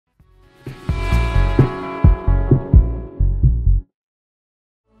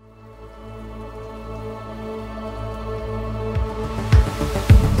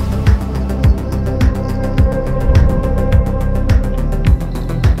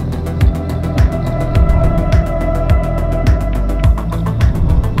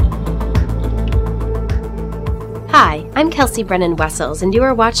Kelsea Brennan-Wessels, and you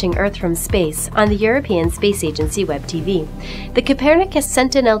are watching Earth from Space on the European Space Agency Web-TV. The Copernicus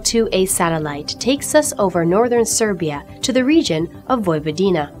Sentinel-2A satellite takes us over northern Serbia to the region of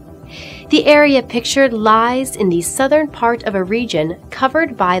Vojvodina. The area pictured lies in the southern part of a region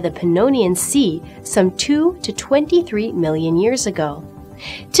covered by the Pannonian Sea some 2 to 23 million years ago.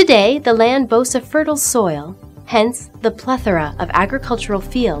 Today, the land boasts a fertile soil, hence the plethora of agricultural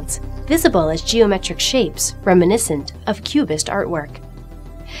fields, visible as geometric shapes reminiscent of Cubist artwork.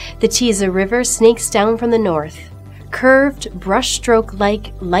 The Tisa River snakes down from the north. Curved,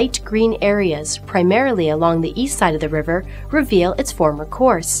 brushstroke-like light green areas, primarily along the east side of the river, reveal its former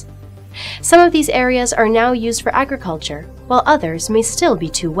course. Some of these areas are now used for agriculture, while others may still be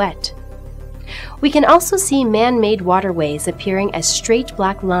too wet. We can also see man-made waterways appearing as straight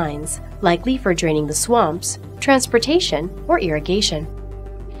black lines, likely for draining the swamps, transportation, or irrigation.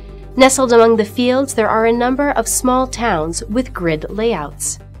 Nestled among the fields, there are a number of small towns with grid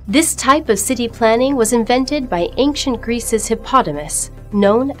layouts. This type of city planning was invented by ancient Greece's Hippodamus,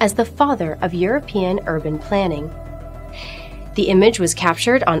 known as the father of European urban planning. The image was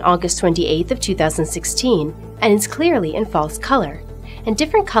captured on August 28th of 2016 and is clearly in false color, and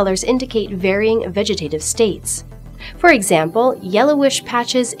different colors indicate varying vegetative states. For example, yellowish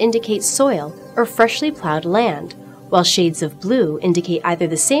patches indicate soil or freshly plowed land, while shades of blue indicate either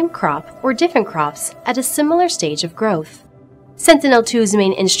the same crop or different crops at a similar stage of growth. Sentinel-2's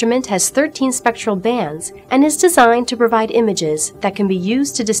main instrument has 13 spectral bands and is designed to provide images that can be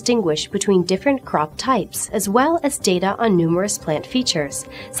used to distinguish between different crop types, as well as data on numerous plant features,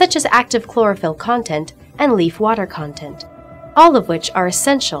 such as active chlorophyll content and leaf water content, all of which are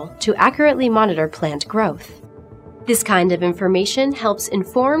essential to accurately monitor plant growth. This kind of information helps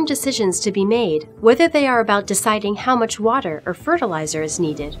inform decisions to be made, whether they are about deciding how much water or fertilizer is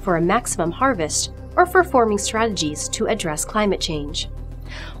needed for a maximum harvest or for forming strategies to address climate change.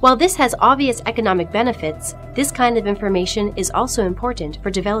 While this has obvious economic benefits, this kind of information is also important for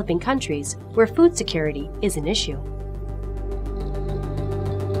developing countries where food security is an issue.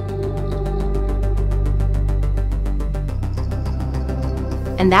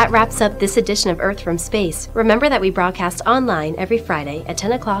 And that wraps up this edition of Earth from Space. Remember that we broadcast online every Friday at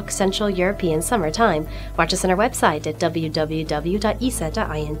 10 o'clock Central European Summer Time. Watch us on our website at www.esa.int.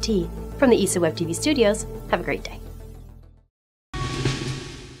 From the ESA Web-TV studios, have a great day.